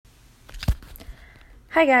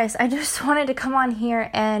Hi guys, I just wanted to come on here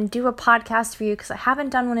and do a podcast for you because I haven't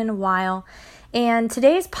done one in a while. And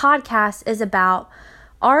today's podcast is about,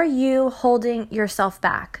 are you holding yourself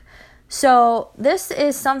back? So this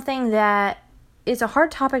is something that is a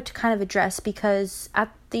hard topic to kind of address because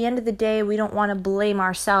at the end of the day, we don't want to blame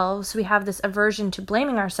ourselves. We have this aversion to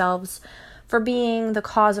blaming ourselves for being the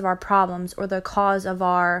cause of our problems or the cause of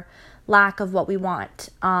our lack of what we want.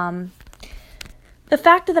 The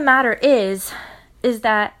fact of the matter is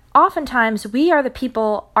that oftentimes we are the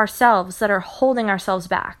people ourselves that are holding ourselves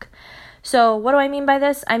back. So what do I mean by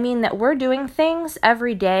this? I mean that we're doing things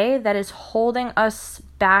every day that is holding us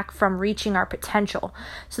back from reaching our potential.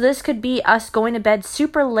 So this could be us going to bed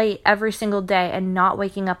super late every single day and not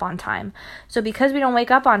waking up on time. So because we don't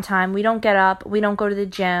wake up on time, we don't get up, we don't go to the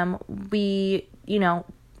gym, we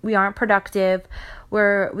aren't productive,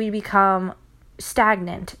 we become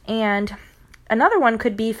stagnant. And another one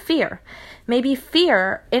could be fear. Maybe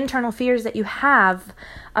fear, internal fears that you have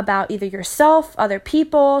about either yourself, other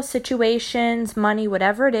people, situations, money,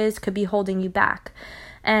 whatever it is, could be holding you back.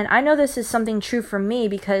 And I know this is something true for me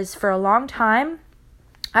because for a long time,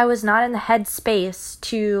 I was not in the headspace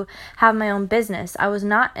to have my own business. I was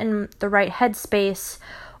not in the right headspace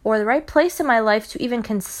or the right place in my life to even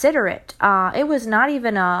consider it. It was not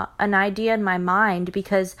even an idea in my mind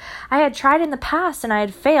because I had tried in the past and I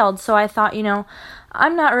had failed. So I thought,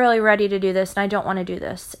 I'm not really ready to do this and I don't want to do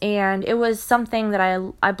this. And it was something that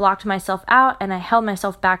I blocked myself out and I held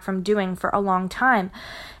myself back from doing for a long time.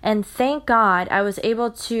 And thank God I was able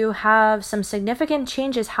to have some significant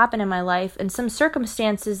changes happen in my life and some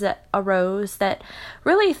circumstances that arose that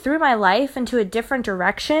really threw my life into a different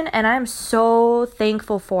direction. And I'm so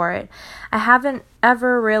thankful for it. I haven't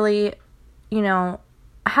really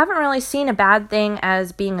seen a bad thing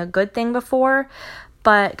as being a good thing before.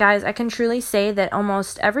 But guys, I can truly say that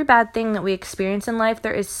almost every bad thing that we experience in life,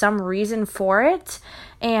 there is some reason for it.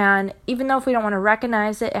 And even though if we don't want to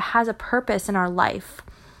recognize it, it has a purpose in our life.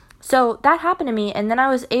 So that happened to me. And then I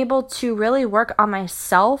was able to really work on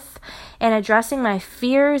myself and addressing my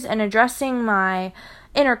fears and addressing my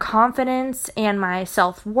inner confidence and my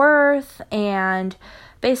self-worth and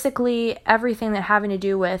basically everything that having to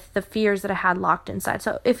do with the fears that I had locked inside.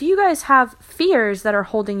 So if you guys have fears that are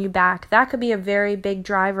holding you back, that could be a very big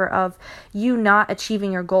driver of you not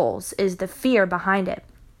achieving your goals, is the fear behind it.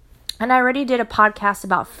 And I already did a podcast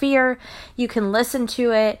about fear. You can listen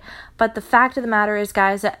to it. But the fact of the matter is,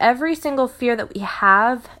 guys, that every single fear that we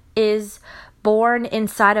have is born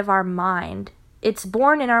inside of our mind. It's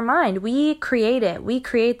born in our mind. We create it. We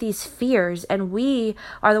create these fears and we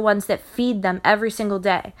are the ones that feed them every single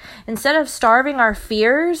day. Instead of starving our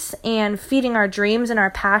fears and feeding our dreams and our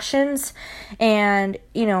passions and,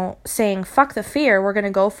 saying, fuck the fear, we're going to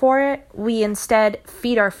go for it. We instead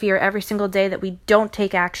feed our fear every single day that we don't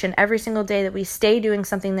take action, every single day that we stay doing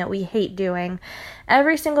something that we hate doing,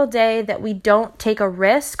 every single day that we don't take a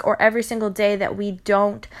risk, or every single day that we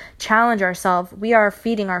don't challenge ourselves. We are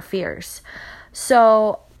feeding our fears.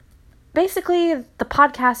 So basically, the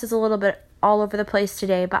podcast is a little bit all over the place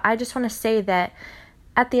today, but I just want to say that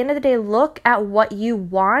at the end of the day, look at what you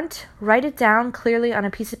want, write it down clearly on a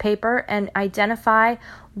piece of paper, and identify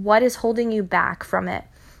what is holding you back from it.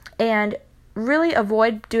 And really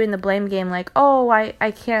avoid doing the blame game like,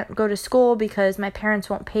 I can't go to school because my parents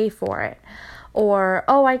won't pay for it. Or,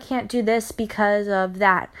 I can't do this because of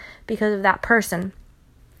that person.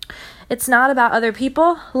 It's not about other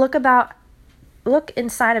people. Look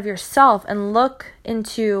inside of yourself and look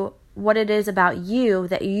into what it is about you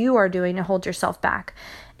that you are doing to hold yourself back.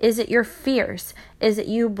 Is it your fears? Is it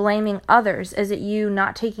you blaming others? Is it you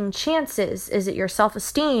not taking chances? Is it your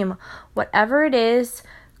self-esteem? Whatever it is,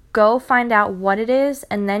 go find out what it is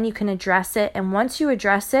and then you can address it. And once you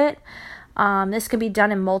address it, this can be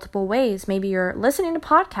done in multiple ways. Maybe you're listening to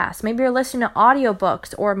podcasts. Maybe you're listening to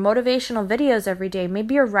audiobooks or motivational videos every day.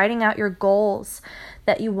 Maybe you're writing out your goals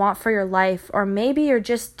that you want for your life. Or maybe you're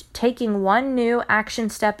just taking one new action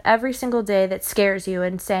step every single day that scares you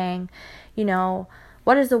and saying,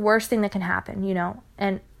 what is the worst thing that can happen,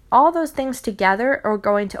 And all those things together are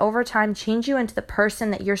going to, over time, change you into the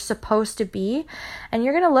person that you're supposed to be. And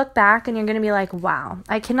you're going to look back and you're going to be like, wow,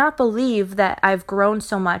 I cannot believe that I've grown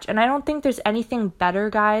so much. And I don't think there's anything better,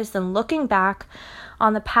 guys, than looking back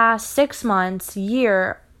on the past 6 months,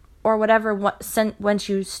 year, or whatever once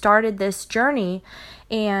you started this journey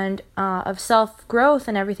and of self-growth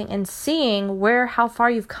and everything, and seeing how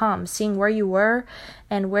far you've come, seeing where you were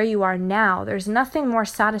and where you are now. There's nothing more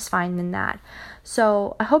satisfying than that.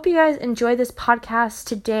 So I hope you guys enjoy this podcast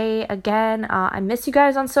today. Again, I miss you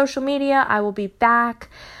guys on social media. I will be back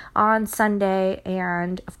on Sunday,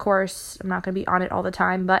 and of course, I'm not going to be on it all the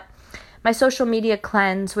time, but my social media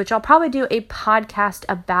cleanse, which I'll probably do a podcast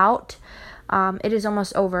about, it is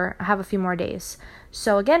almost over. I have a few more days.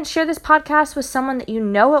 So again, share this podcast with someone that you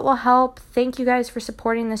know it will help. Thank you guys for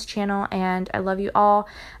supporting this channel, and I love you all,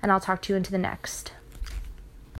 and I'll talk to you into the next.